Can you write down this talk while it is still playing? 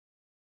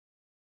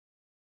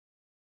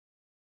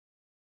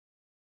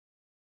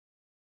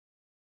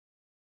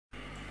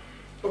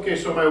Okay,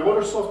 so my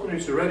water softener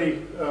is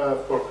ready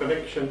for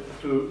connection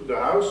to the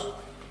house.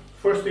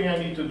 First thing I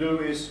need to do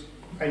is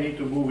I need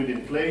to move it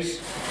in place.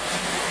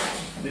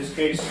 In this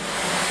case,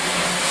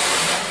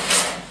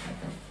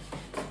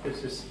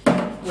 this is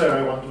where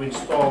I want to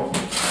install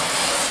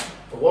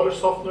the water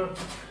softener.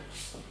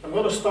 I'm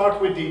going to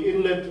start with the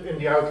inlet and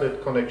the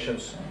outlet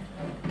connections.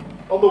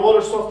 On the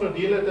water softener,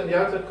 the inlet and the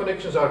outlet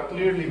connections are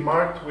clearly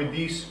marked with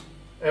these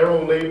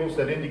arrow labels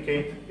that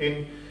indicate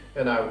in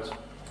and out.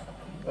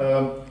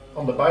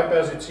 On the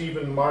bypass it's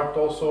even marked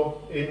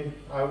also in,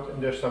 out,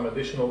 and there's some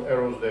additional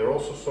arrows there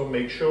also, so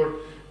make sure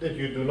that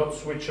you do not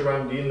switch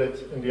around the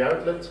inlet and the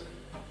outlet.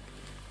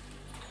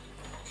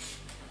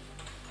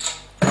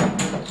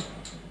 I'm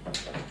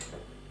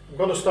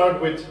going to start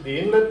with the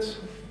inlet.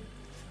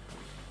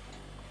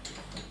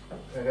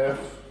 I have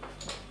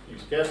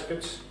these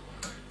gaskets,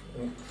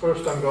 and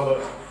first I'm going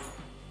to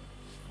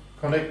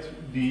connect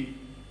the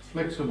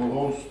flexible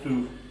hose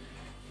to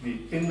the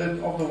inlet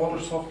of the water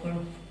softener.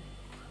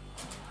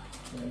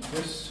 Like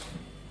this.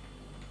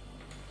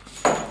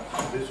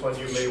 This one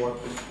you may want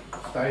to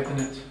tighten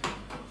it.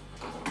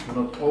 Do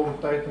not over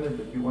tighten it,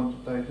 but you want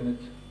to tighten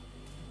it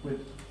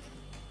with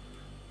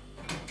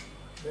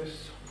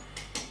this.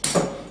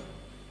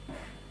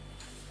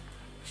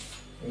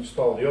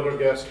 Install the other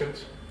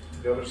gasket,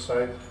 the other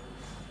side,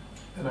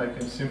 and I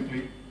can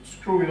simply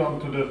screw it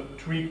onto the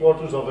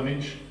 3/4 of an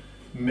inch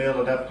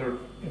male adapter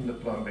in the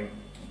plumbing.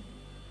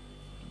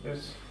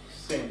 This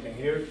same thing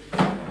here.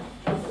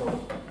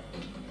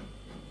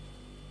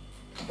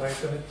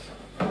 Tighten it.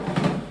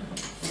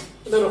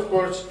 And then of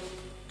course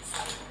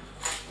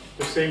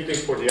the same thing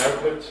for the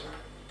outlet.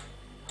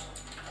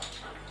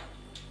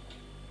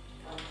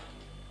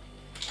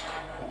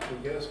 Two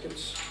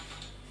gaskets.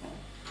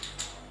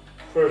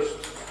 First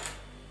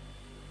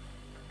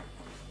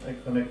I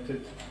connect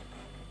it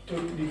to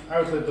the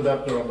outlet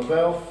adapter on the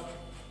valve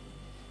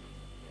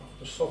of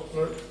the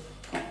softener.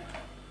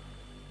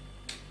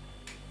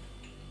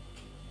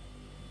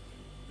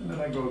 And then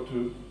I go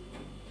to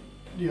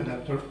the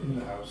adapter in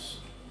the house.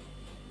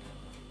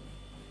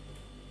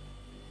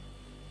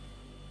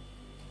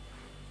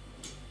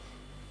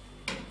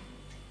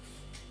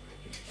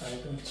 Just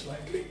tighten it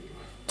slightly.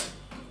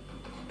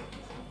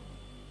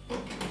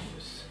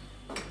 Yes.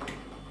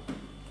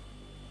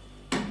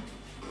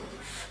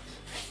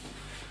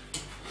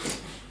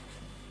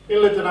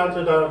 Inlet and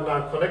outlet are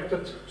now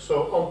connected,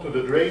 so onto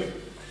the drain.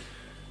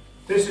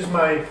 This is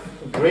my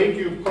drain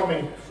tube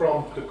coming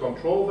from the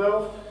control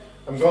valve.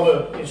 I'm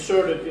going to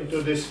insert it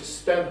into this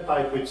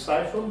standpipe with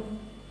siphon.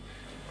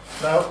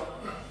 Now,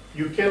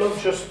 you cannot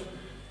just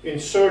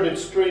insert it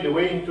straight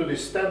away into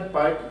this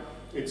standpipe.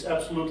 It's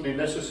absolutely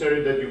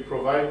necessary that you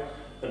provide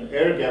an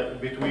air gap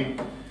between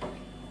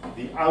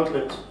the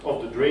outlet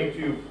of the drain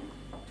tube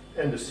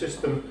and the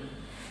system,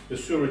 the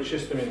sewerage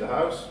system in the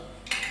house.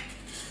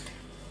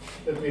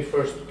 Let me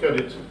first cut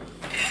it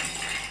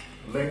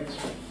length,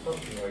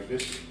 something like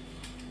this.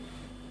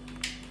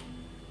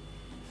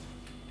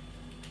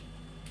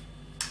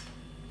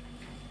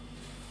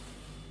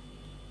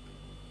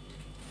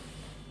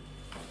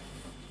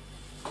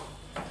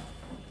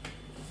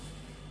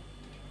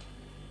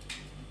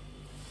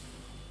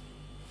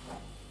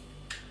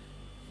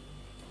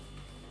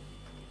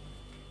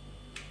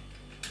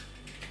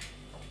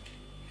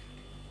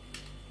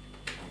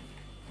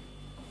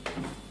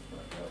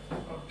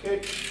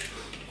 Okay.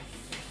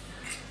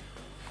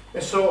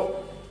 And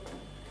so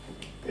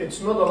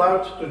it's not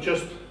allowed to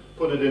just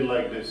put it in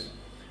like this.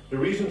 The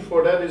reason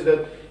for that is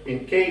that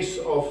in case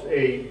of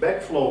a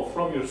backflow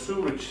from your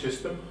sewerage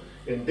system,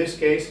 in this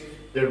case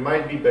there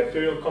might be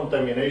bacterial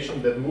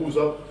contamination that moves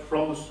up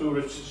from the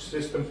sewerage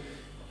system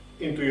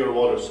into your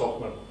water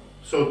softener.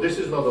 So this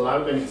is not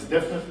allowed, and it's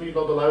definitely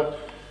not allowed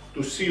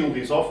to seal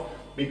this off,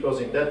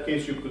 because in that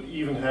case you could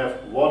even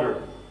have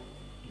water,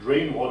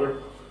 drain water,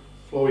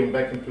 flowing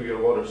back into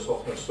your water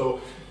softener.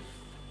 So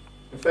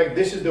in fact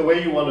this is the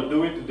way you want to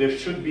do it. There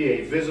should be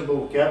a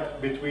visible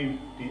gap between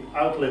the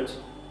outlet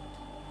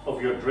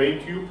of your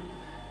drain tube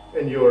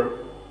and your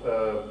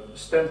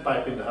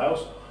standpipe in the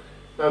house.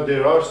 Now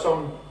there are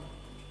some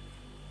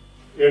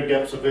air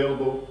gaps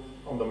available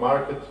on the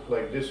market,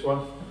 like this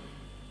one.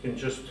 You can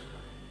just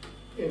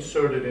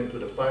insert it into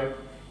the pipe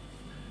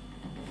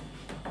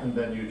and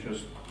then you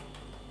just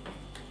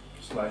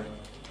slide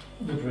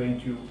the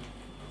drain tube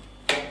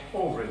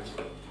over it,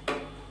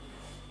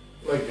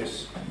 like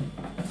this.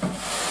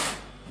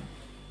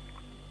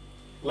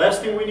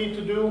 Last thing we need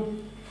to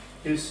do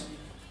is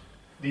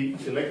the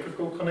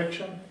electrical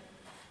connection.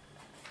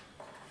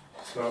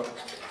 So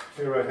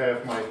here I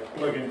have my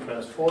plug-in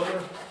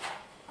transformer.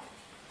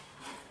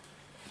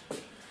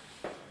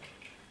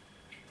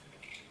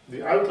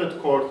 The outlet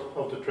cord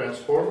of the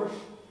transformer.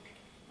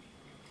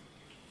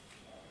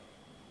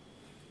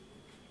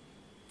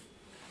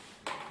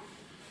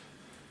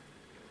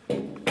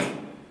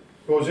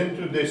 Goes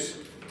into this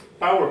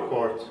power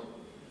cord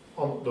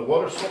on the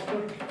water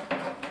softener.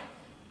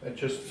 I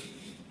just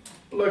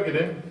plug it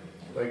in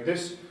like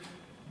this,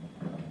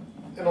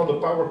 and on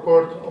the power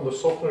cord on the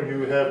softener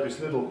you have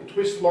this little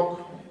twist lock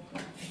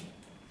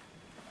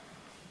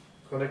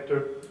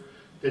connector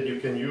that you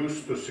can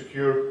use to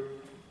secure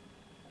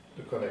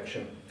the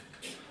connection.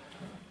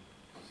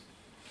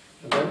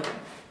 And then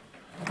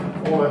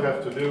all I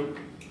have to do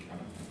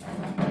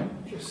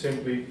is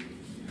simply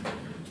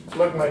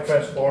plug my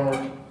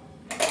transformer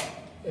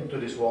into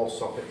this wall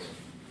socket.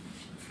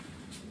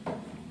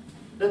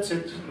 That's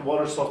it, the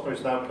water softener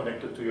is now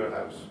connected to your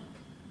house.